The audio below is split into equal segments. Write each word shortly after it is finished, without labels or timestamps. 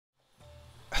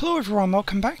Hello everyone,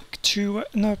 welcome back to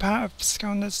another part of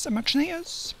Skylanders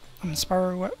Imaginators. I'm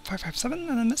Sparrow557,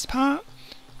 and in this part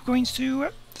we're going to do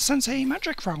the Sensei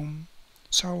Magic Realm.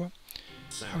 So,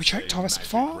 we checked all this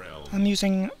before. I'm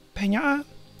using Pinata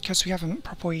because we haven't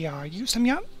properly used them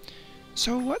yet.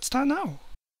 So let's start now.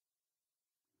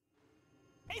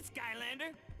 Hey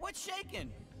Skylander, what's shaking?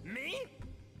 Me?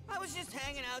 I was just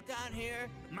hanging out down here,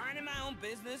 minding my own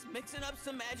business, mixing up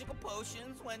some magical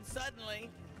potions, when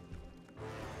suddenly...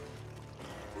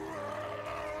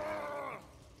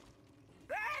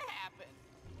 that happened!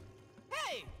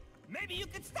 Hey, maybe you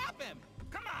could stop him!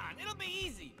 Come on, it'll be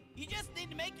easy. You just need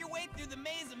to make your way through the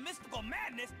maze of mystical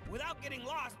madness without getting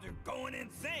lost or going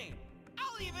insane.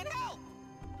 I'll even help!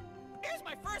 Here's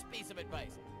my first piece of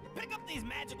advice. Pick up these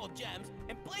magical gems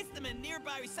and place them in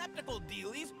nearby receptacle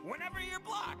dealies whenever you're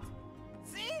blocked.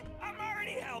 See? I'm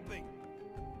already helping.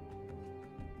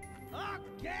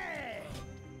 Okay!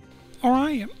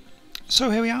 Alright, so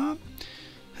here we are.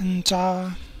 And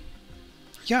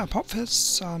yeah,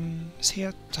 Popfizz is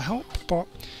here to help, but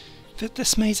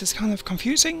this maze is kind of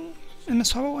confusing in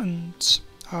this level, and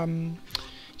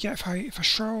yeah, if I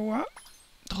show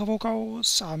the level goals,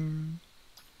 so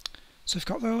we've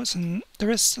got those, and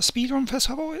there is a speed run for this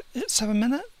level. It's 7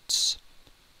 minutes.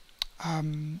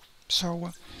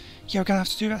 So yeah, we're gonna have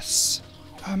to do this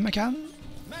again.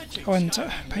 Oh, and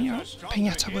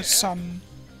Pinata was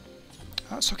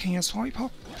sucking his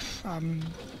lollipop.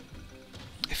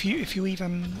 If you leave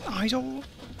him idle,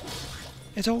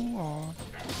 or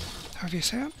however you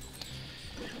say it.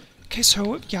 Okay,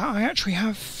 so yeah, I actually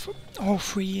have all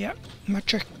three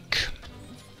magic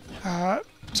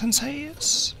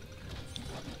senseis.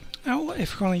 Now,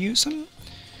 if we're going to use them.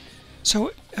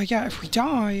 So yeah, if we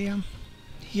die,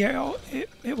 yeah,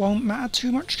 it won't matter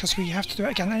too much because we have to do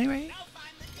it again anyway.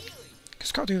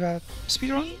 Because got to do the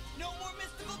speedrun.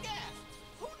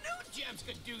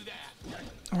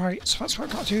 Alright, so that's what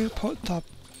I've got to do. Put the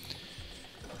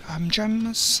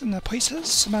gems in their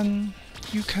places, and then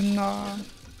you can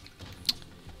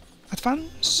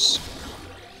advance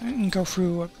and go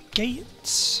through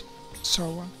gates.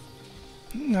 So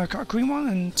now I've got a green one,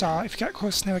 and if you get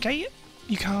close near a gate,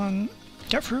 you can't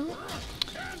get through.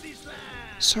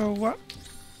 So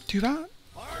do that.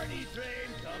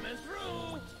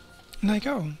 And there you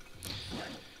go. And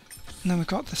then we've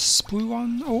got this blue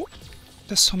one. Oh,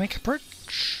 this will make a bridge.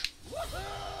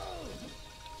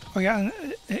 Oh yeah, and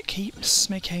it keeps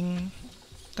making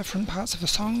different parts of the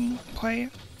song play.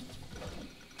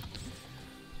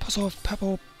 Puzzle of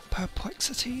Pebble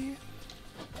Perplexity.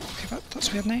 Okay, that's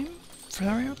a weird name for an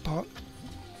area, but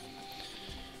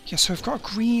yeah, so we've got a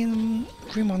green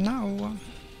one now.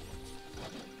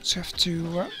 So we have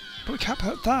to, but we can't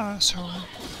put it there, so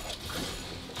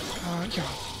yeah.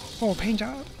 Oh,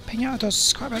 Pinata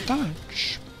does quite a bit of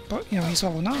damage, but you know, he's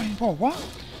level 9. Whoa, what?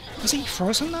 Is he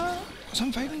frozen there or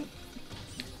something?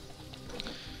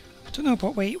 I don't know,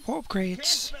 but wait, what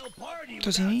upgrades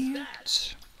does he need?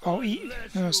 Oh,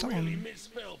 no, it's that one.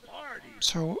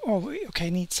 So, oh, wait, okay,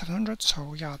 he needs 700,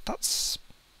 so yeah, that's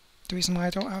the reason why I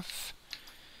don't have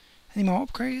any more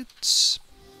upgrades,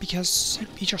 because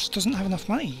he just doesn't have enough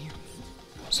money.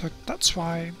 So that's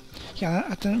why, yeah,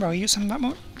 I didn't really use him that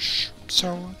much,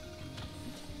 so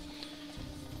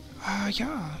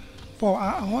yeah. Well,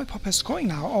 our lollipop is going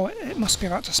now. Oh, it must be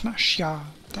about to smash. Yeah,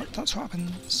 that's what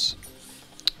happens.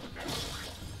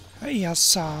 He has,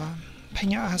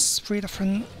 Pinata has 3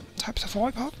 different types of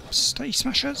lollipops that he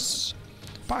smashes,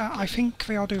 but I think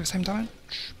they all do the same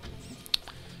damage.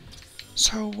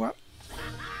 So,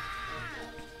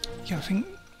 yeah, I think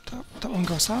that one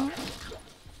goes there.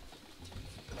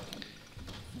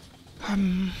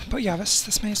 But yeah,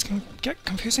 this maze can get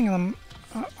confusing, and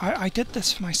I did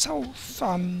this for myself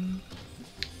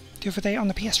the other day on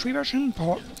the PS3 version,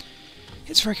 but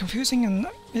it's very confusing and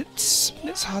it's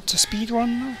hard to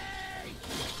speedrun.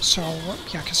 So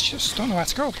yeah, because you just don't know where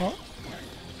to go. But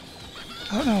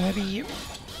I don't know, maybe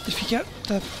if you get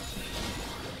the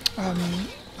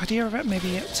idea of it,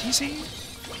 maybe it's easy.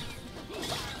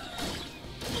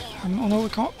 Although we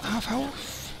got half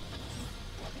health,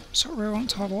 so we want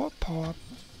to level up or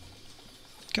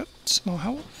get some more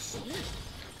health.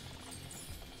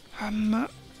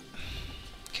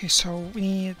 Okay, so we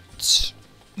need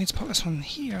to put this one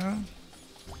here.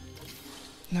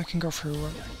 Now I can go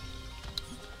through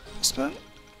this bit,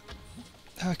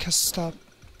 because the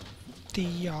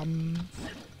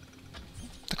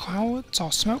clouds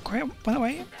or smoke went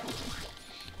away,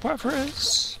 whatever it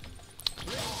is.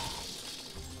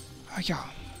 Yeah.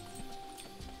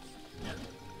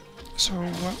 So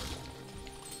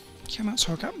yeah,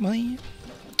 so I got money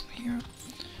here.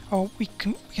 Oh, we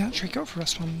can actually go for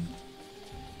this one.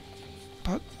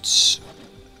 But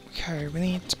okay, we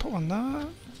need to put one there.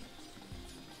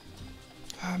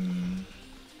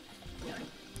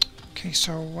 Okay,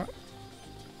 so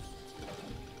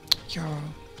yeah.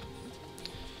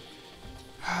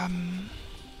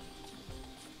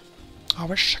 I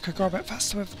wish I could go a bit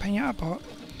faster with the pinata, but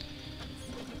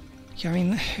yeah, I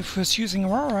mean, if we was using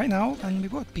Aurora right now, then we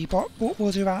would be. But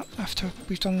we'll do that after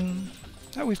we've done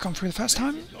that. We've gone through the first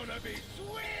time.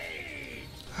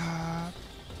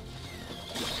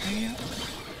 Okay.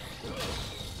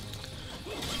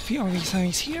 Defeat all these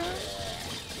enemies here.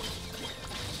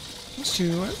 Let's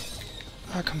do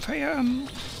a conveyor.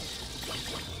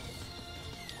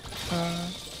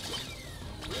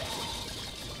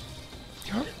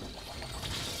 Yep.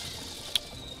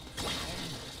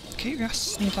 Okay,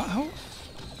 yes, need that help.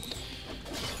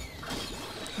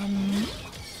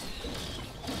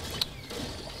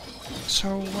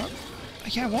 So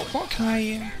yeah, what can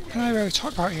I really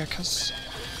talk about here? Because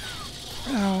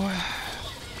you know,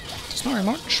 there's not very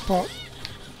much, but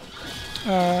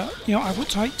you know, I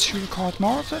would like to record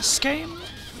more of this game,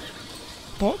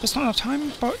 but there's not enough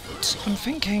time. But I'm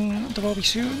thinking there will be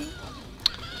soon.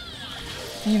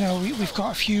 You know, we've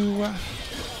got a few.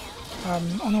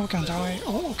 Oh no, we're gonna die.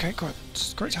 Oh, okay, good.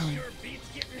 Great timing.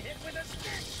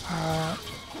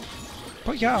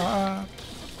 But yeah,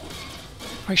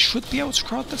 I should be able to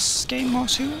record this game more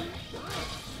soon.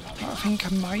 I think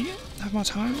I might have more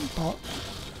time, but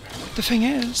the thing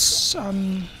is,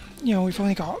 you know, we've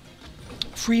only got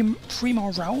three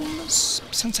more realms,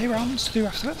 Sensei realms to do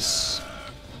after this.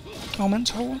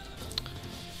 Elemental.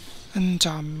 And,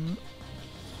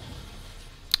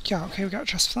 yeah, okay, we got a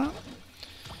chest for that.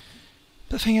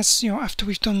 But the thing is, you know, after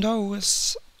we've done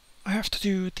those, I have to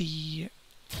do the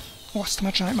Lost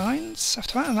Imaginate Mines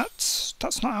after that, and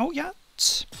that's not out yet.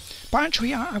 But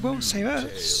actually, I will say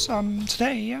this,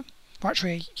 today, well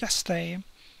actually yesterday,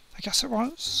 I guess it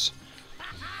was,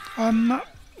 you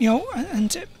know,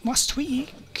 and last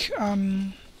week,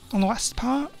 on the last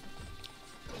part,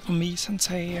 on the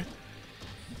Sensei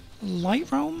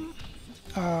Light Realm,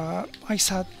 I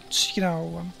said, you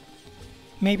know,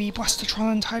 maybe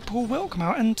Blastertron and Typhoon will come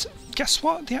out, and guess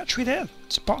what? They actually did,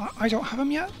 but I don't have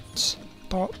them yet.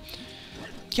 But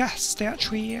yes, they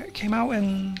actually came out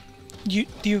in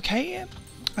the UK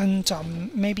and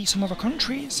maybe some other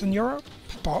countries in Europe.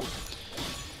 But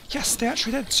yes, they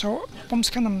actually did. So once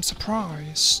again, I'm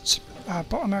surprised.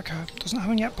 But America doesn't have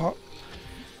them yet. But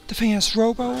the thing is,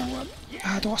 Robo,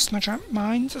 the Lost Magic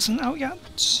Mines isn't out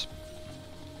yet.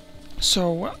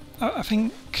 So I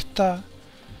think the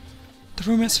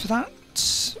rumours for that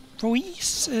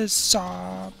release is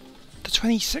the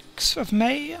 26th of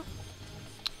May.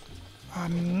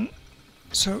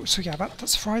 So yeah,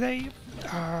 that's Friday.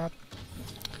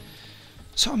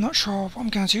 So I'm not sure what I'm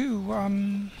gonna do.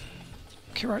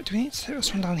 Okay, right, do we need to take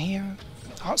this one down here?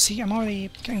 Oh, see, I'm already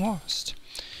getting lost.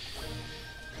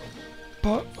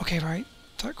 But, okay, right,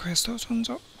 that clears those ones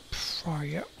up.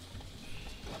 Right.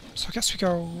 So I guess we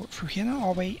go through here now.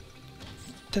 Oh wait,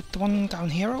 did the one down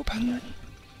here open?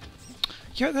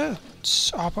 Yeah, it did.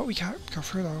 Oh, but we can't go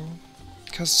through though,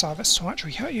 because this will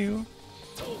actually hurt you.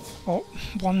 Oh,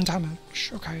 1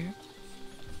 damage, okay.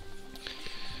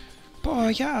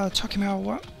 But yeah, talking about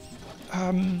what,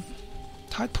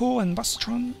 Tidepool and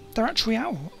Blastertron, they're actually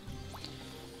out.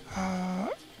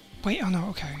 Wait, oh no,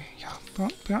 okay, yeah,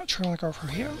 we actually want to go through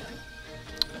here.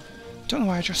 Don't know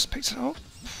why I just picked it up.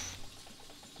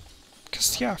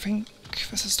 Because, yeah, I think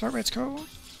this is the right way to go.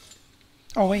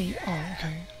 Oh wait, oh,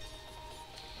 okay.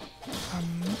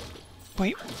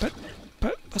 Wait,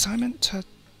 but was I meant to...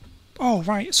 Oh,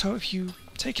 right, so if you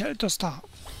take it, it does that.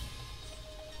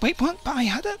 Wait, what? But I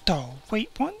had it, though. Wait,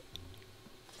 what?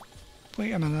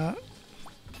 Wait a minute.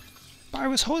 But I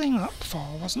was holding that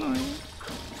before, wasn't I?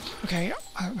 Okay,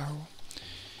 I don't know.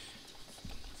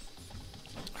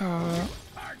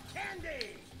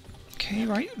 Okay,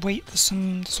 right, wait, there's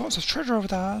lots of treasure over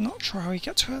there. Not sure how we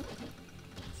get to it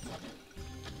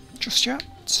just yet.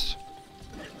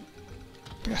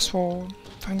 But guess we'll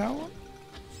find out.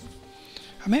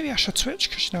 Maybe I should switch,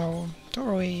 because, you know, don't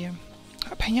really...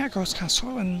 Pinata goes kind of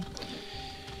slow, and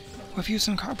we've used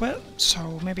them quite a bit,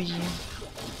 so maybe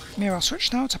I'll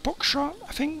switch now to Bookshot,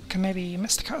 I think, and maybe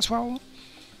Mysticat as well.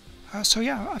 So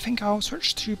yeah, I think I'll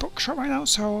switch to Bookshot right now,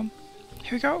 so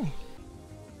here we go.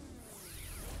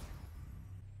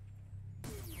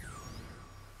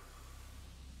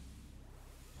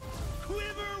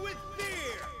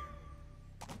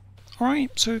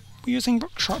 Alright, so we're using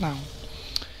Bookshot now.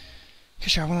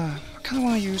 Because yeah, I kind of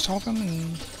want to use all of them,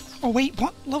 and... Oh wait,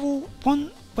 what? Level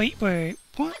 1? Wait.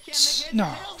 What?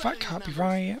 No, that can't be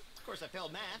right. Of course I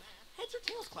failed math. Heads or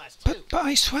tails class too. But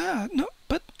I swear, no,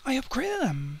 but I upgraded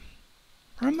them.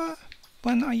 Remember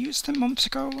when I used them months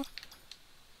ago?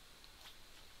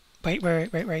 Wait.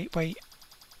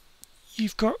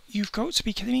 You've got to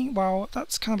be kidding me. Well,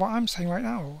 that's kind of what I'm saying right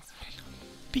now.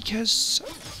 Because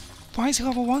why is he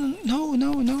level 1?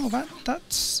 No,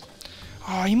 that's...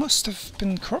 Oh, he must have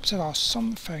been corrupted or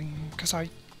something, because I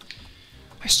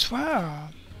swear.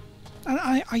 And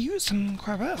I use them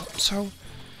quite a bit, so...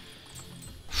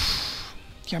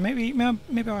 Yeah, maybe I'll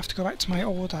have to go back to my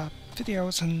older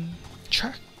videos and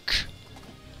check.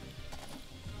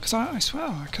 Because I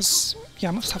swear, because, yeah,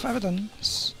 I must have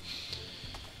evidence.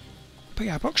 But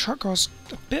yeah, Buckshot goes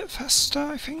a bit faster,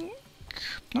 I think.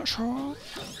 Not sure.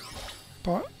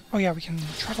 But, oh yeah, we can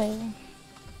travel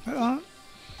like that.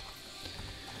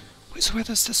 Wait, so where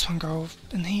does this one go?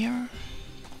 In here?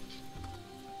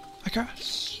 I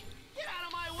guess. Get out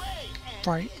of my way!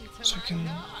 Right, so we can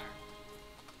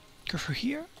go through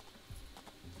here.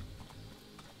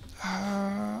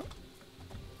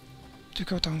 Do we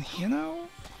go down here now?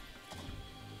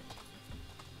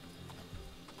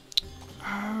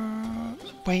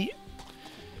 Wait.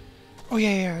 Oh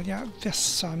yeah,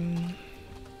 this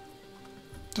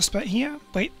bit here?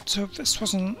 Wait, so this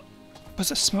wasn't...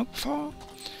 Was it smoke before?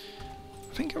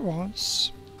 I think it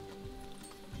was.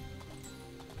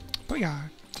 But yeah,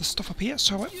 there's stuff up here,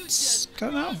 so let's get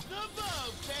it now.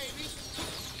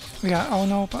 Yeah, oh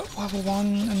no, but level 1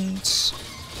 and...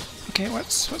 Okay,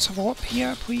 let's have a look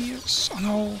here, please.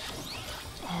 Oh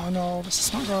no, this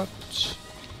is not good.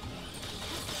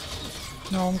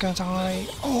 No, I'm gonna die.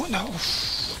 Oh no!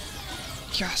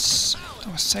 Yes! I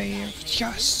was saved.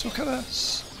 Yes! Look at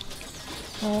this!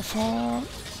 Level 4.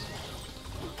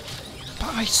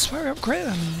 But I swear I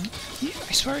upgraded him.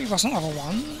 I swear he wasn't level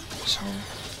 1, so...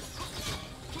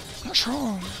 Not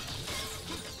sure.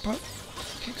 But...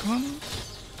 Okay, come on.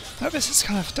 Now this is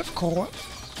kind of difficult.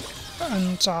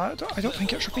 And I don't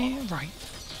think it should be right.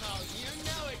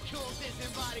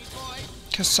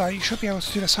 Because you should be able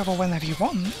to do this level whenever you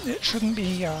want. It shouldn't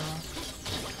be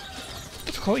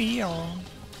difficulty or...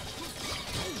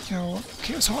 You know,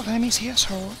 okay, there's a lot of enemies here,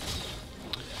 so...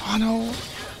 Oh no,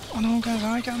 I'm gonna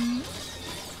die again.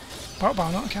 Well,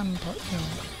 not again, but, you know...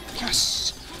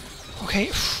 Yes!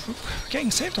 Okay, we're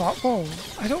getting saved a lot. Whoa,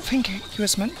 I don't think he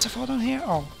was meant to fall down here.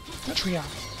 Oh, actually, yeah.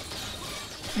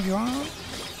 Maybe you are.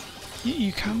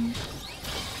 You can.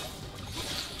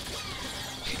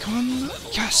 Okay, come on.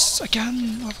 Yes,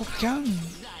 again, level up again.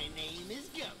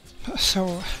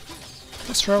 So,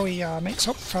 this really makes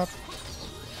up for,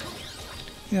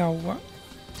 you know,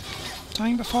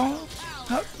 dying before.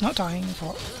 Not dying,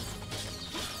 but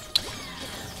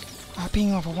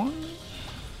being level 1.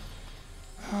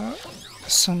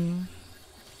 Some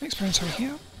experience over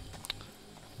here.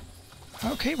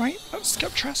 Okay, right, let's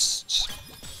get chests.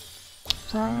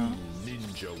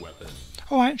 Ninja weapon.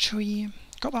 Oh, I actually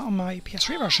got that on my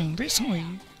PS3 version recently.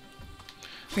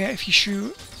 Yeah, if you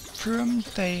shoot through them,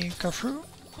 they go through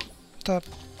the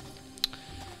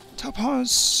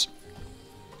teleporters.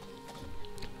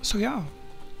 So yeah.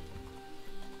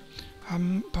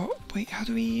 But wait, how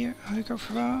do we go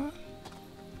through that?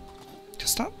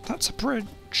 Because that's a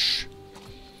bridge.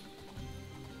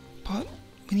 But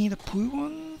we need a blue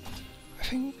one, I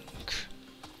think.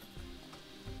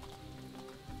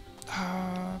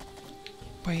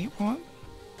 Wait, what?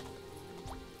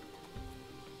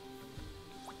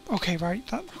 Okay, right,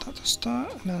 that does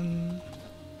that, and then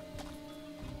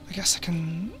I guess I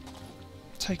can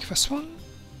take this one.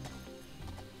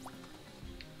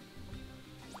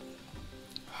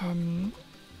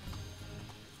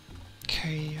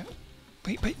 Okay,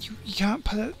 wait, but you can't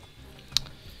put it.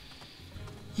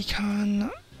 You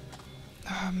can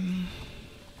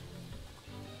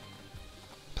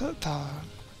put it there.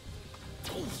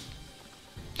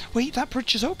 Wait, that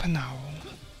bridge is open now,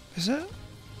 is it?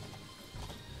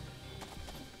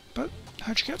 But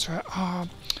how'd you get to it? I've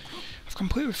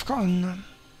completely forgotten.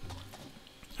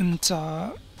 And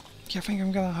yeah, I think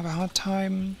I'm gonna have a hard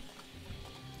time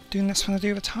doing this when I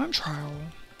do the time trial.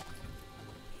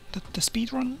 The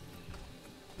speed run.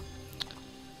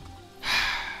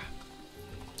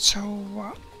 So,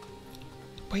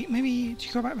 wait, maybe do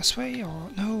you go back this way, or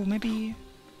no? Maybe you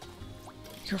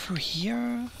go through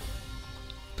here.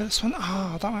 But this one,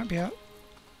 that might be it.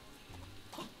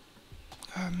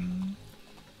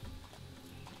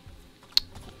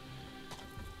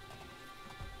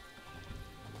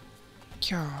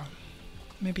 Yeah,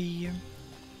 maybe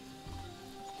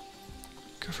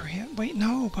go for here. Wait,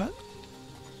 no, but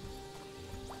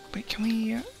wait, can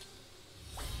we?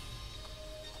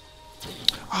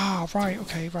 Ah, right,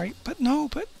 okay, right. But no,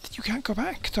 but you can't go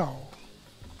back, though.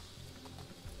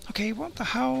 Okay, what the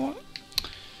hell?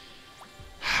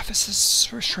 This is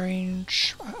so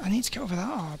strange. I need to get over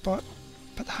that, but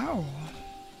how?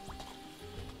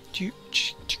 Do you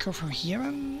go from here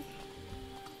then?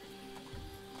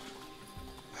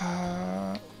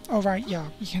 Oh right, yeah,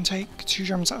 you can take 2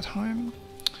 gems at a time.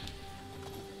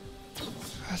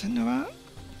 I didn't know that.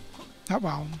 Oh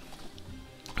well,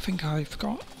 I think I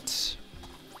forgot.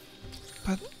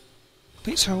 But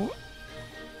wait, so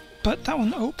but that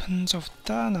one opens over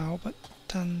there now. But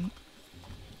then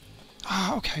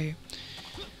okay.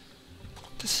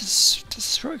 This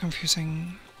is really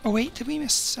confusing. Oh wait, did we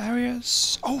miss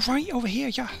areas? Oh right, over here.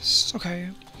 Yes. Okay,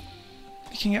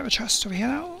 we can get the chest over here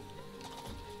now.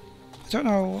 I don't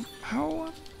know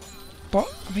how, but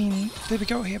I mean, did we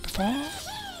go here before? And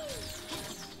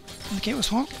the gate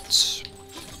was locked?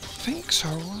 I think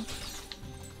so.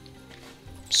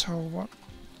 So,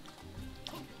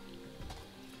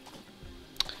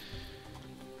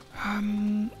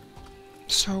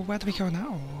 so where do we go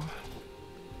now?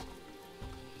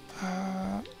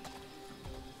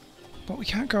 But we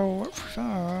can't go through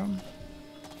there.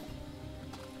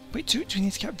 Wait, do we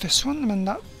need to get this one? I mean,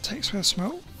 that takes away the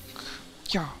smoke?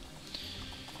 Yeah.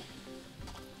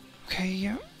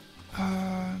 Okay,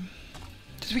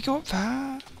 did we go up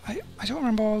there? I don't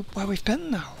remember where we've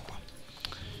been now.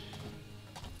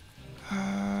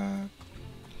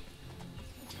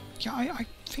 Yeah, I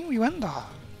think we went there.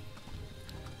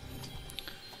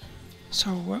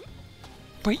 So,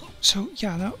 wait, so,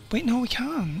 yeah, no, wait, no, we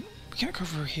can't. We can't go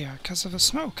through here because of the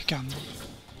smoke again.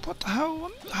 What the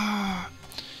hell?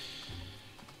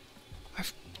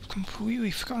 I've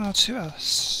completely forgotten how to do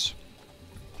this.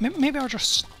 Maybe I'll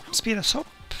just speed this up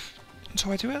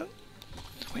until I do it.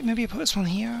 Wait, maybe I put this one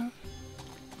here.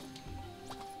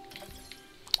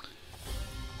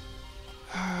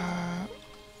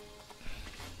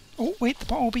 Oh wait, the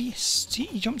bottle beast.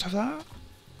 He jumped over there.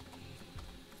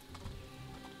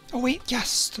 Oh wait,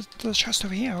 yes, the chest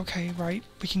over here. Okay, right,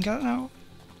 we can get it now.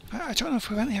 I don't know if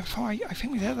we went here before. I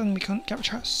think we did, and we couldn't get the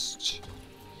chest.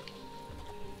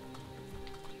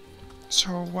 So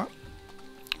what?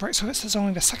 Right, so this is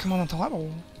only the second one of the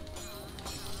level.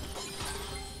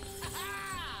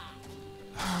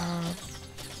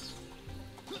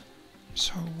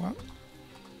 So what?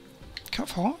 Can't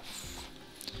fall off.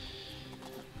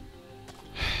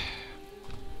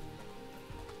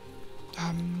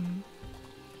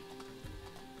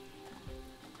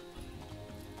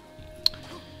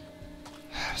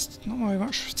 There's not really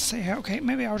much to say here. Okay,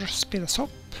 maybe I'll just speed this up.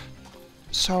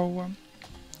 So,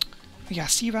 yeah,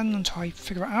 see you then until I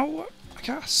figure it out, I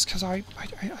guess, because I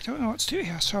don't know what to do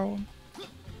here, so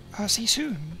see you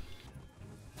soon.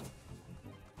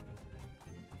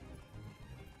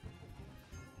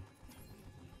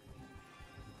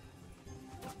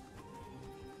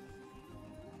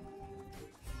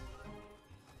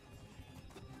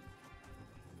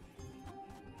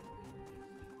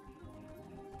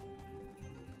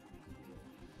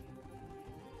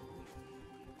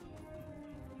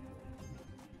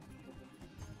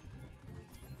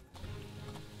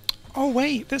 Oh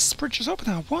wait, this bridge is open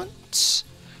now. What?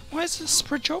 Why is this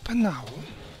bridge open now?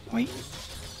 Wait,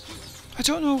 I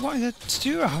don't know what I did to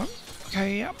do that.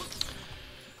 Okay, yeah.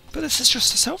 But this is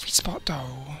just a selfie spot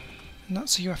though. And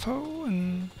that's a UFO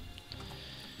and...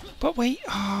 But wait,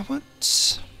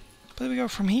 what? Where do we go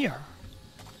from here?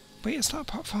 Wait, is that a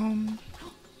platform?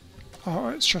 Oh,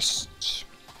 it's just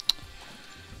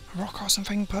a rock or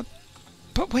something, but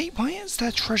wait, why is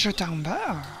there treasure down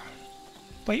there?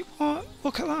 Wait, what?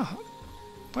 Look at that.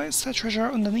 Why is there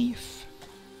treasure underneath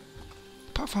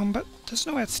the platform? But there's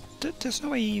no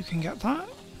way you can get that.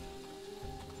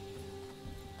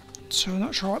 So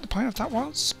not sure what the point of that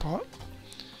was, but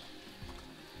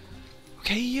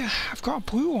okay, I've got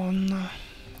a blue one, a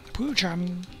blue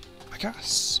gem, I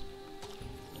guess.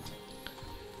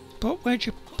 But where'd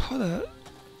you put it?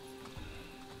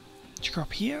 Did you go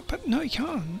up here? But no, you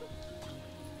can't.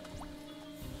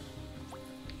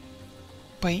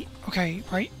 Wait, okay,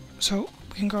 right. So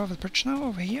we can go over the bridge now,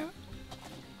 over here.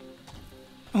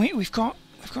 Oh wait, we've got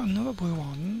another blue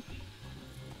one.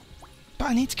 But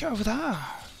I need to get over there.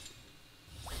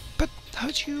 But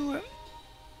how'd you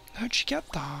get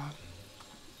there?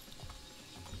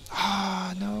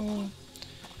 Ah, no.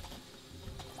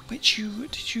 Wait,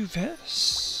 did you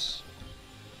this?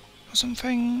 Or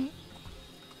something?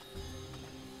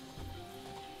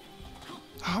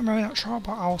 I'm really not sure,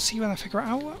 but I'll see when I figure it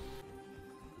out.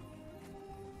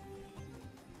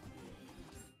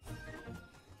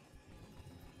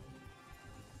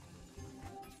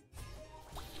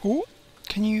 Oh,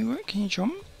 Can you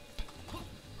jump?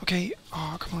 Okay,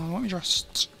 oh come on, let me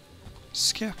just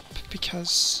skip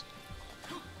because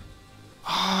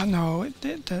no,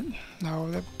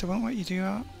 no, they won't let you do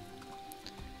that.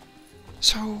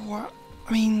 So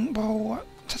I mean, well,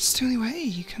 that's the only way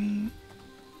you can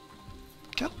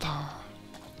get there.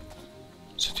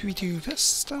 So do we do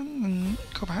this then and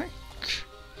go back?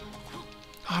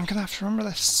 Oh, I'm gonna have to remember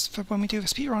this for when we do the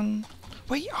speedrun.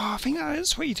 Wait, I think that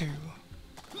is what you do.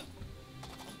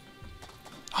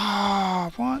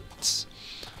 What?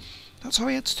 That's all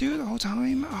we had to do the whole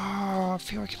time? I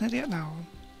feel like an idiot now.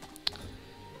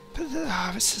 But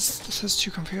this is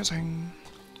too confusing.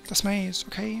 This maze,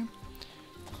 okay.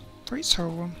 Right,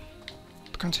 so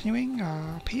continuing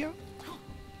up here.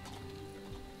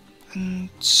 And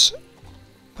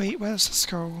wait, where does this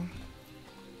go?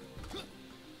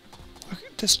 Okay,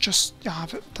 this just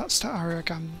that's the area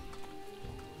again.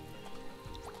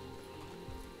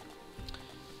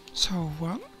 So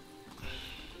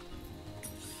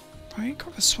right,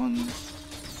 got this one.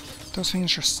 Those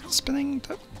things just spinning,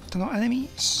 they're not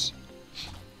enemies.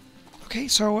 Okay,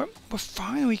 so we're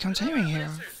finally continuing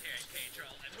here.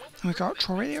 And we got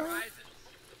Troll Radio.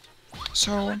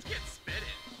 So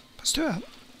let's do it.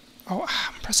 Oh,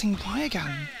 I'm pressing Y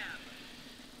again.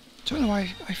 Don't know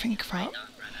why I think that.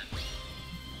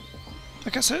 I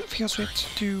guess it feels weird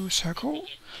to do circle.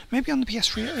 Maybe on the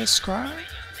PS3 it is square.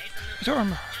 I don't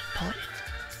remember. But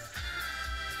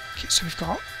okay, so we've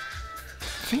got.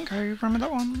 I think I remember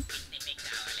that one.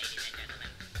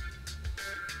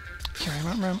 Yeah, you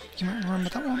might remember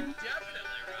that one.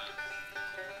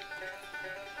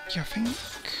 Yeah, I think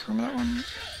remember that one.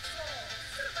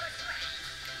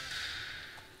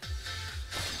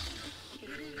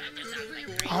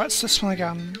 Oh, it's this one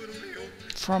again.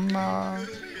 From the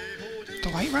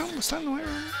Light Realm? Was that in the Light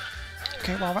Realm?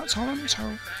 Okay, well that's all of them,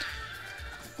 so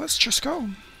let's just go.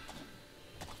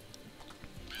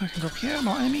 I can go up here,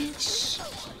 more enemies.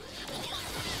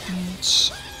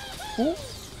 And oh,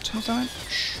 2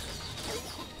 damage.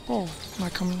 Oh, my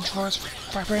controller's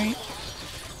vibrating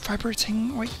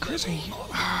like crazy.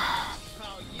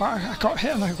 But I got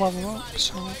hit and I leveled up,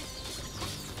 so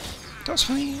that's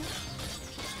funny.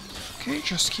 Okay,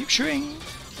 just keep shooting.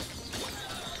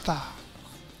 There.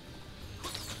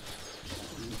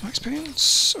 My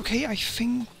experience. Okay, I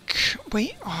think.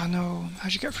 Wait. Oh no.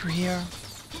 How'd you get through here?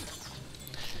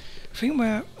 I think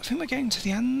we're getting to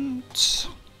the end.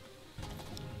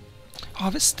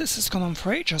 Oh, this has gone on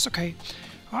for ages. Okay,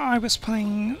 I was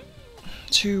planning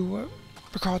to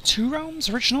record 2 rounds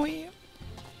originally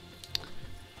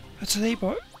today,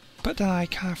 but then I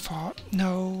kind of thought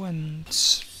no, and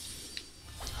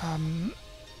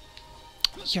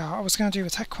yeah, I was gonna do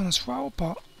a tech one as well,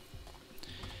 but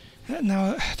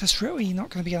now there's really not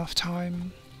gonna be enough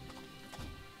time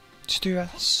to do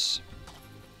this.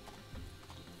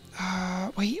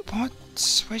 Wait, what?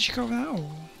 Where'd you go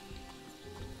now?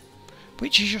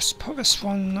 Wait, you just put this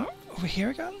one over here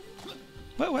again?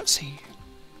 Well, let's see.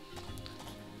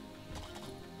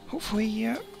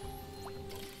 Hopefully,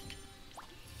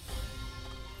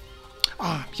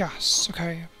 yes,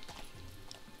 okay.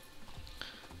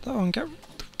 That one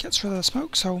gets rid of the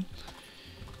smoke, so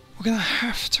we're gonna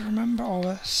have to remember all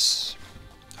this.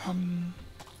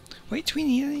 Wait, do we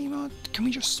need any more? Can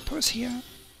we just put this here?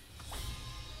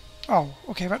 Oh,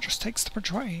 okay, that just takes the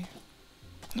bridge away.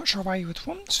 Not sure why you would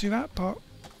want to do that, but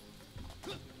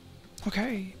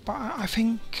okay. But I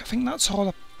think that's all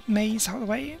the maze out of the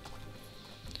way.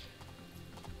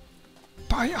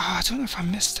 But I don't know if I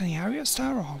missed any areas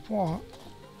there or what.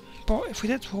 But if we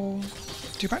did, we'll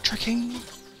do backtracking.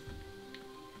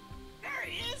 There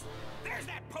he is! There's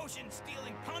that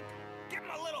potion-stealing punk! Give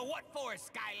him a little what for,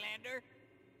 Skylander!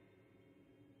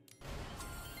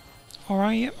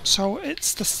 Alright, so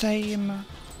it's the same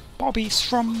Bobbies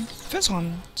from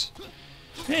Fizzland.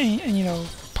 And you know,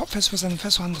 Pop Fizz was in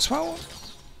Fizzland as well,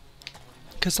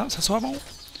 because that's his level.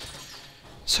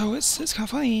 So it's kind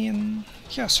of funny, and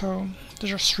yeah, so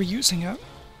they're just reusing it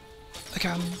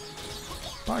again.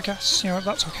 But I guess, you know,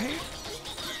 that's okay.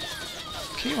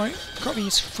 Okay, right, got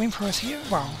these flamethrowers here.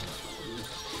 Wow.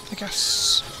 I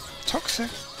guess toxic,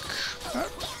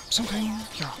 something,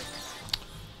 yeah.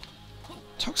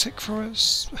 Toxic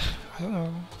throwers, I don't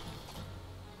know.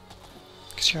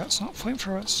 Because yeah, it's not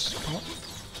flamethrowers, but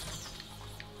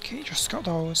okay, just got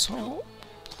those little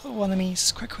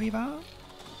enemies quickly there.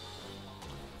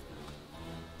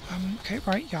 Okay,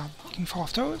 right, yeah, you can fall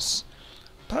off those.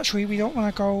 But actually, we don't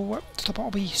want to go up to the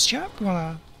bottom east yet. We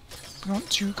want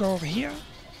to go over here.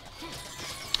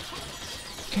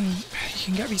 You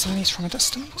can get these enemies from a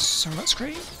distance, so that's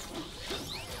great.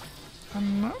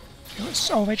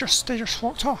 Oh, they just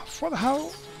walked off. What the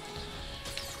hell?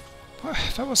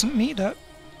 That wasn't me that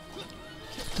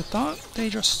did that. They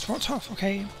just walked off.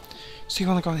 Okay, so you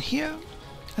want to go in here,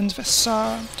 and this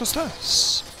does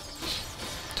this.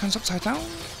 Turns upside down.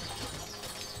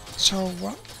 So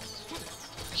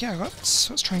yeah,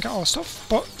 let's try and get all the stuff.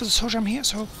 But there's a soul gem here,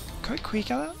 so can we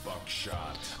get it?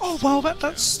 Oh well,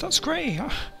 that's great.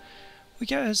 We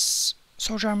get his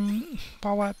soul gem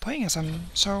while we're playing as him.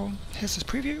 So here's his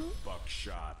preview.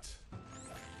 Buckshot.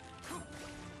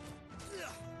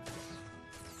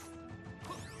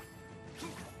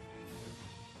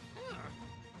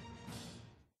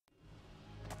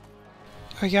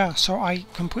 Oh yeah, so I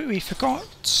completely forgot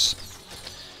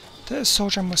that his soul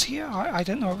gem was here. I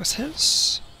didn't know it was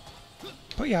his.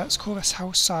 But yeah, it's cool. This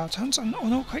house turns on. Oh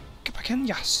no, quick, get back in.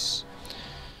 Yes.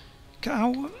 Get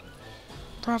out,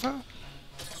 rather.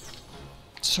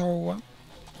 So,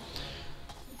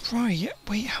 right,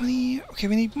 wait, how many? Okay,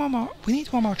 we need one more. We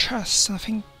need one more chest, and I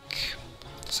think.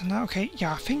 So now, okay,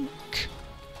 yeah, I think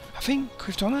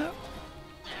we've done it.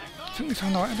 I think we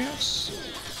found our areas.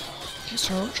 Okay,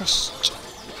 so just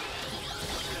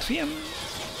defeat him.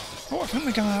 Oh, I think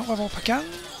we're gonna level up again.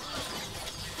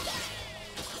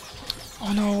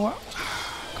 Oh no!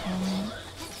 Come on.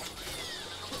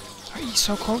 He's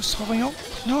so close to leveling up.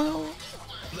 No!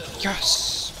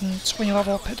 Yes! And when you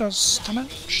level up, it does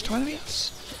damage to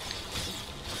enemies.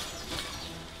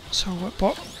 So,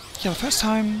 but yeah, the first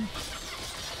time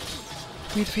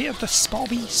we defeated this Battle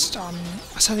Beast, I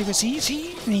said it was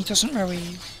easy, and he doesn't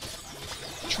really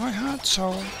try hard.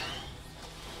 So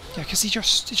yeah, because he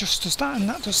just does that, and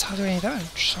that does hardly any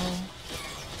damage. So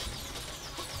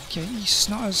yeah, he's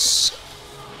not as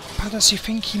bad as you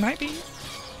think he might be.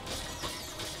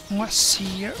 Unless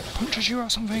he punches you or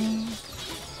something.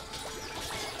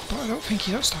 But I don't think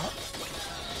he does that.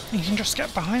 You can just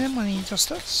get behind him when he does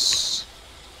this.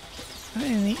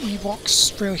 And he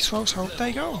walks really slow, so there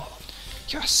you go.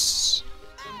 Yes!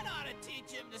 That ought to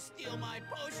teach him to steal my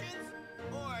potions.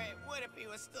 Or it would if he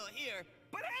was still here.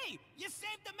 But hey, you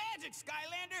saved the magic,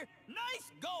 Skylander.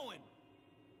 Nice going.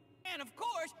 And of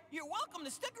course, you're welcome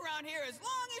to stick around here as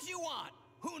long as you want.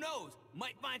 Who knows,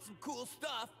 might find some cool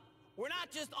stuff. We're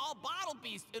not just all bottle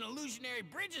beasts and illusionary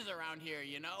bridges around here,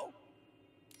 you know?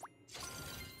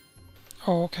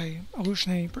 Oh, okay.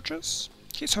 Illusionary bridges.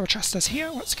 Okay, so our chest is here.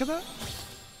 Let's get it.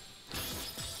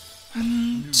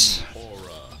 And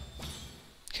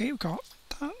okay, we got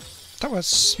that. That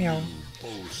was, you know,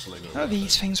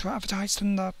 these things were advertised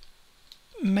in the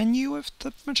menu of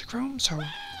the Magic Realm, so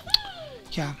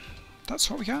yeah, that's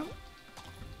what we got.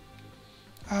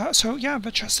 So yeah,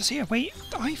 the chest is here. Wait,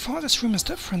 I thought this room was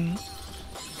different.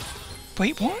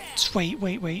 Wait, what? Wait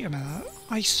a minute.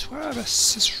 I swear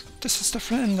this is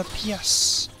different in the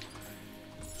PS3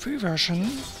 version.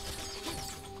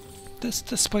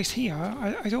 This place here,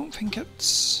 I don't think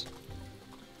it's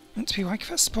meant to be like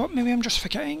this, but maybe I'm just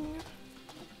forgetting.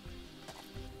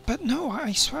 But no,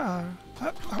 I swear.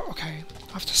 Okay,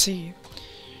 I have to see.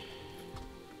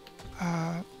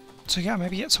 So yeah,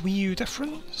 maybe it's a Wii U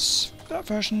difference, that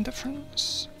version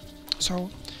difference. So,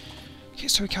 okay,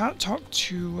 so we can't talk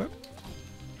to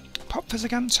Pop Fizz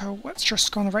again, so let's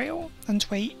just go on the rail and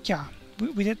wait. Yeah,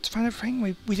 we did find everything,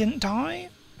 we didn't die.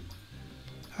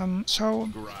 So,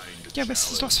 yeah,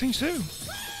 this is the last thing to do.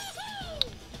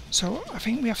 So, I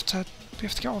think we have to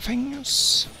get all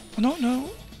things. Oh, no,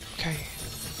 okay.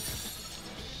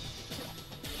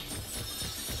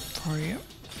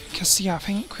 Because, yeah, I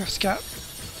think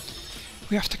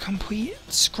we have to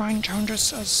complete grind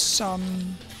challenges as,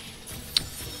 on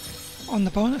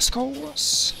the bonus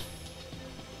goals.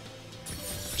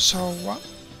 So,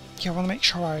 yeah, I want to make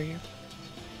sure I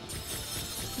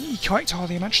collect all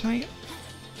the Imaginate.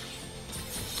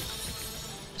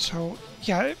 So,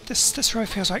 yeah, this really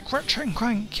feels like Ratchet and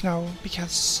Clank, you know,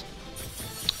 because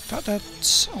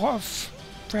there's a lot of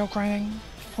rail grinding.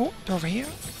 Oh, they're over here.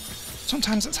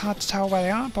 Sometimes it's hard to tell where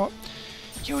they are, but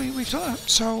yeah, we've done it.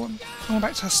 So, going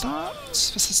back to the start.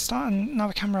 This is the start, and now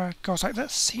the camera goes like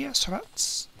this here, so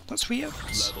that's weird.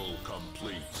 Level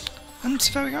complete. And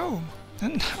there we go.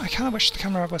 And I kind of wish the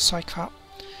camera was like that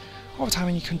all the time,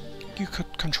 and you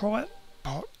could control it,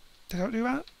 but they don't do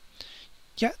that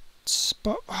yet.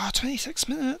 But 26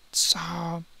 minutes.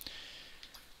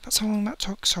 That's how long that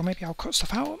took. So maybe I'll cut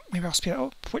stuff out. Maybe I'll speed it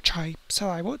up, which I said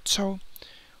I would. So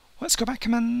let's go back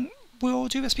and then we'll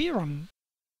do the speedrun.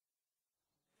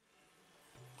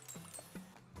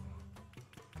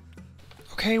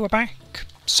 Okay, we're back.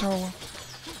 So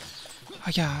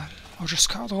yeah, I'll just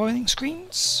cut out the loading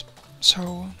screens.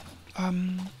 So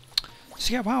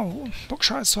yeah, wow,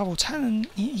 Buckshot is level 10 and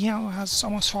he now has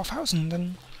almost 4,000,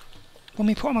 and when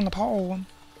we put him on the portal,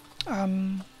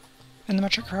 in the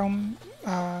Magic Realm,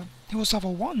 he was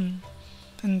level 1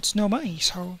 and no money,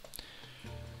 so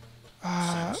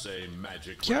Sensei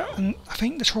Magic yeah, Realm. and I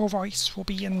think the troll voice will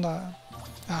be in the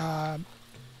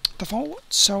vault,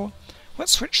 so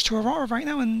let's switch to Aurora right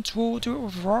now and we'll do it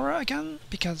with Aurora again,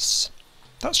 because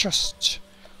that's just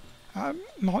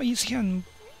more easier and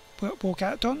we'll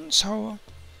get it done, so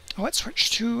let's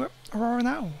switch to Aurora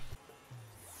now.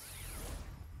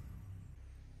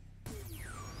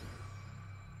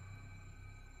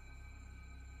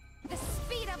 The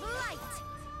speed of light.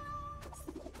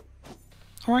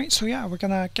 Alright, so yeah, we're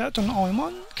gonna get it done all in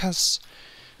one, because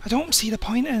I don't see the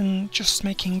point in just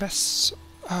making this,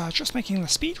 just making the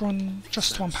speed run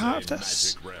just one part of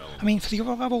this. Magic Realm. I mean, for the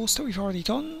other levels that we've already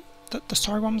done, the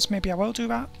story ones, maybe I will do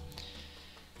that,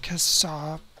 because,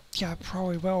 yeah,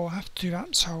 probably will have to do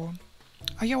that, so,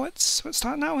 yeah, let's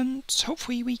start now, and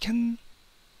hopefully we can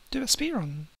do a speed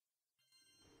run.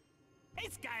 Hey,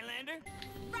 Skylander.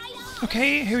 Right on.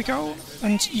 Okay, here we go,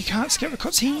 and you can't skip the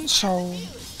cutscene, so,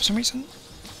 for some reason,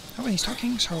 not when he's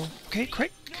talking, so, okay,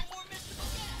 quick.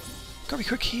 Gotta be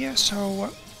quick here,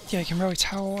 so, yeah, you can really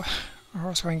tell we're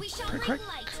also going We shall pretty bring quick.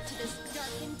 light to this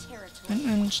darkened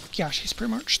territory. And yeah, she's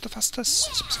pretty much the fastest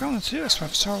Skylander to do this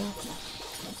with, so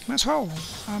might as well.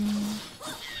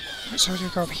 Right, so we'll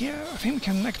go over here. I think we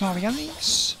can ignore the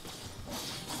enemies.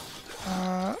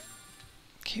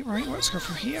 Okay, right, let's go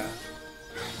through here.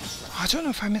 I don't know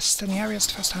if I missed any areas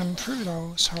the first time through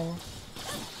though, so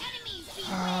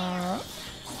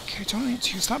okay, don't need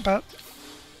to use that bit.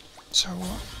 So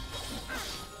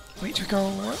wait to go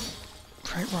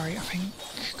right, I think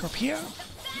go up here.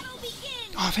 Battle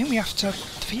begins. Oh, I think we have to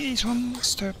defeat these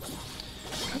ones to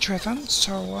actually advance,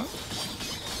 so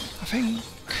I think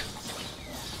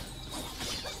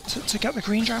to get the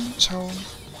green gem, so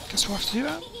I guess we'll have to do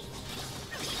that.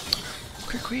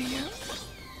 Quickly,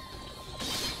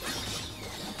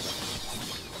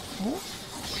 oh,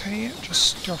 okay,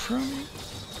 just go through 'em.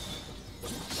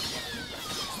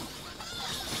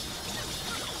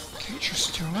 Okay,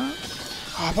 just do that.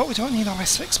 Oh, but we don't need all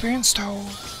this experience though.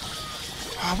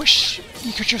 I wish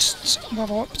you could just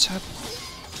level up to,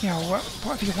 you know,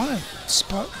 whatever you wanted,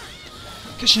 but,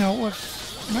 because, you know, with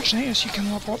Imaginators you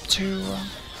can level up to,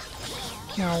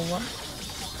 you know,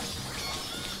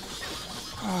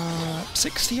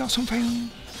 60 or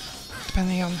something,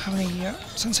 depending on how many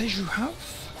senseis you have.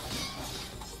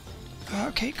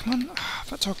 Okay, come on,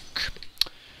 that took a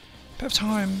bit of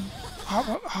time.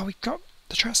 Oh, we got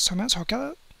the chest, so I might as well get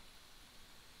it.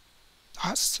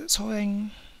 Oh, it's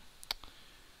holding.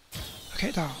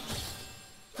 Okay, there.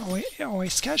 It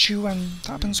always scares you when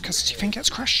that happens because you think it's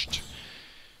crashed.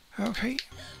 Okay,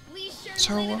 We sure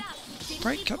so, lit it up, didn't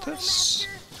right, we, get Quartermaster? this.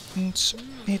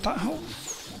 And need that help.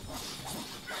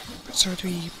 So do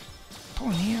we put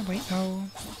one here? Wait, no.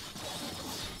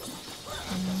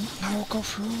 Now we'll go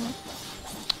through.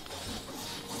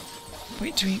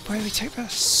 Wait, where do we take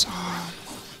this?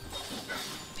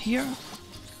 Here?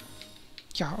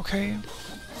 Yeah, okay.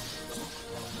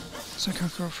 So I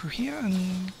can go through here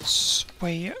and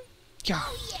wait. Yeah.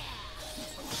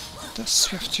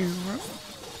 This we have to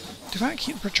do that,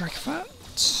 keep the bridge like that.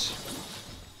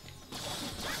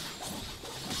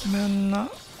 And then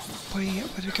wait,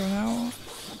 where do we go now?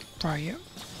 Right.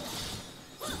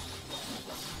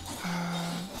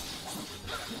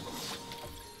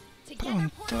 Put it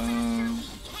on Together, the.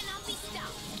 cannot be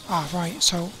stopped. Ah, right,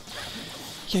 so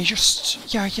yeah, you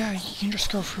just yeah, you can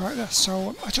just go through like this.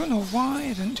 So I don't know why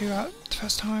I didn't do that the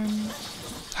first time.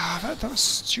 That was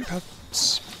stupid.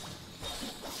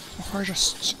 I'll probably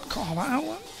just cut all that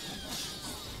out.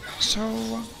 So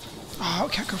we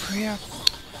can't go through here.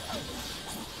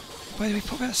 Where do we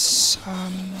put this?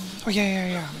 Oh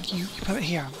yeah. You put it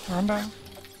here, remember?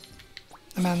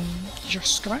 And then you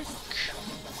just go back.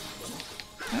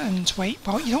 And wait,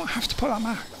 well, you don't have to put that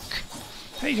back.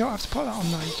 You don't have to put that on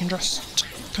there, you can just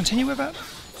continue with it.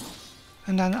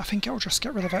 And then I think it'll just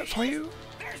get rid of it for you.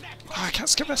 I can't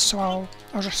skip this, so I'll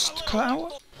just cut it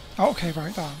out. Oh, okay,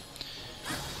 right there.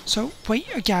 So, wait,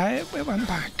 yeah, it went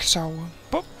back, so.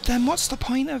 But then what's the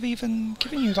point of even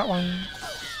giving you that one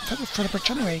for the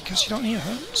bridge anyway, because you don't need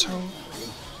it, so.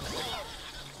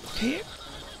 Okay,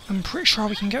 I'm pretty sure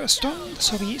we can get this done,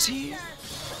 this will be easy.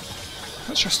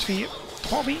 Let's just defeat the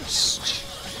bottle beast.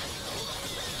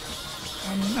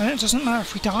 And it doesn't matter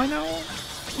if we die now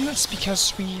in this,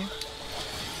 because we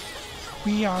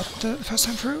are the first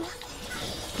time through.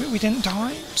 We didn't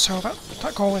die, so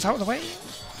that goal is out of the way.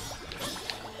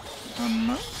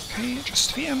 Okay, just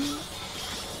defeat him.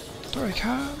 Don't really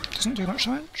care, doesn't do much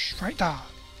damage. Right there.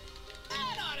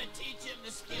 That ought to teach him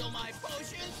to steal my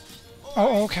potions.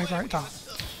 Oh, okay, right there.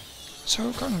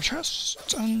 So, got no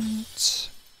chest, and...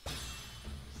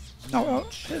 Oh,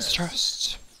 here's a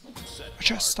chest. A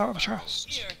chest out of a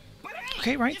chest.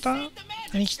 Okay, right there.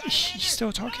 And he's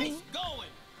still talking.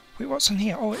 Wait, what's in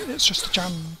here? Oh, it's just a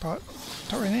gem, but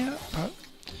don't really need it, but...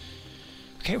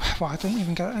 Okay, well, I didn't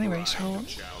even get it anyway, so...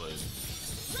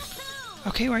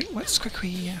 Okay, right, let's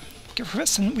quickly get through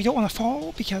this, and we don't want to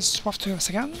fall, because we'll have to do this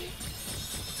again.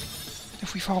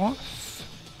 If we fall off.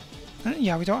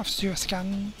 Yeah, we don't have to do this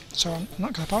again, so I'm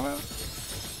not going to bother.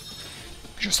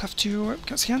 We just have to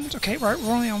get to the end. Okay, right,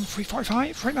 we're only on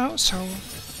 345 right now, so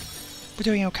we're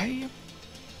doing okay.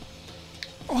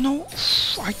 Oh no!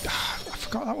 I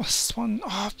forgot that was one.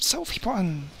 Oh, selfie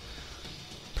button!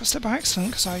 Pressed it by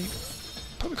accident because I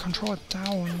put the controller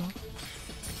down.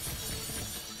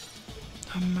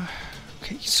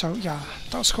 Okay, so yeah,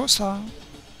 that was close there.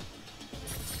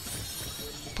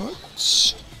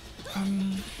 But,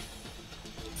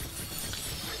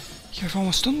 yeah, I've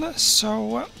almost done this,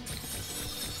 so,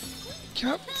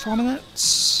 yep, 4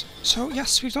 minutes. So,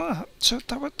 yes, we've done that. So,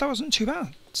 that wasn't too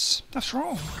bad, after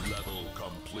all. Level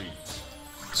complete.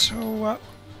 So,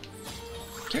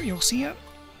 yeah, you'll see it.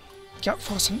 Yep,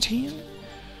 417.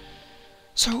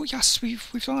 So, yes, we've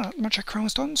done that. Magic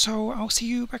Realm's done, so I'll see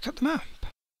you back at the map.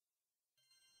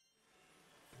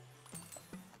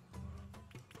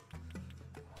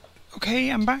 Okay,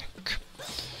 I'm back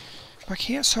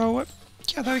here, so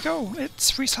yeah, there we go,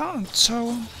 it's restarted,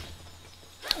 so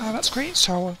that's great.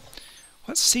 So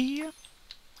let's see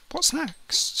what's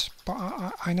next,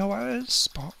 but I know what it is,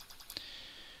 but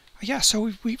yeah,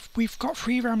 so we've got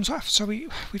 3 realms left, so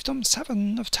we've done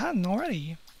 7 of 10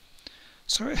 already,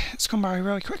 so it's gone by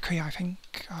really quickly, I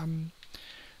think.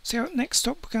 So next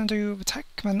up we're going to do the tech,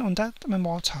 and then undead, and then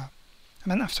water,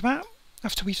 and then after that,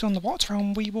 after we've done the water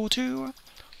realm, we will do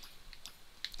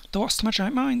the Lost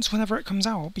Imaginate Mines whenever it comes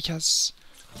out, because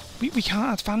we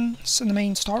can't advance in the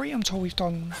main story until we've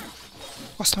done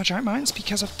Lost Imaginate Mines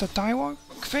because of the dialogue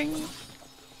thing.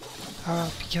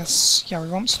 Because, yeah, we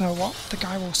want to know what the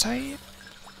guy will say.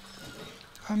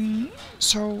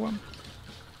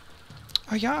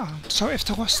 Yeah, so if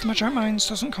the Lost Imaginate Mines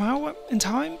doesn't come out in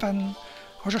time, then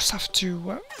I'll just have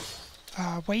to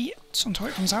wait until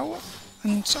it comes out,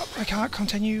 and I can't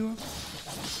continue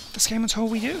this game until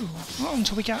we do. Not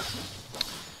until we get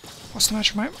Lost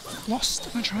Imaginate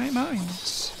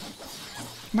Mines.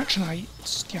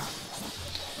 Imaginites, yeah.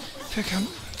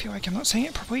 Feel like I'm not saying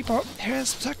it properly, but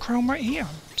here's the tech realm right here.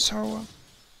 So,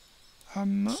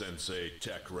 Sensei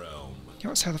Tech Realm. yeah,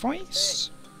 let's hear the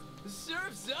voice.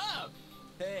 Surf's up!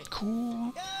 Hey.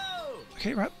 Cool. Yo!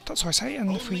 Okay, right, that's what I say,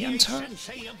 and if we enter,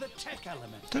 Sensei of the tech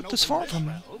element. there's 4 of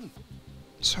them.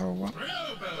 So,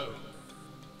 Robo!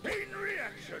 In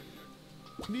reaction!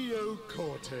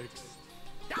 Neocortex.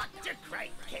 Dr.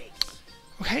 Crankcase!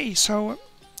 okay, so,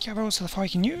 yeah, those are the 4 I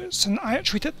can use, and I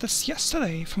actually did this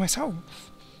yesterday for myself.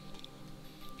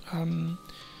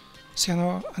 So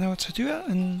yeah, I know how to do it,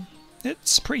 and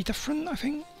it's pretty different, I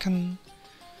think, and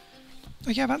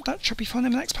yeah, that should be fun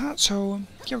in the next part. So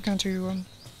yeah, we're going to do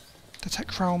the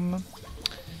tech realm in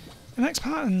the next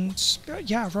part, and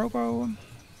yeah, Robo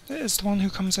is the one who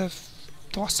comes with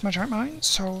the Lost Magic Mines.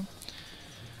 So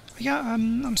yeah,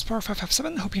 I'm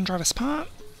Sporo557. Hope you enjoy this part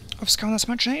of Skylanders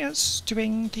Imaginators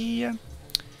doing the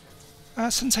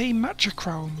Sensei Magic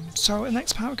Realm. So in the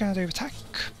next part we're going to do the tech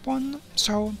one.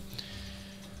 So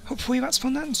hopefully that's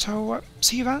fun then. So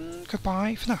see you then.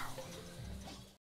 Goodbye for now.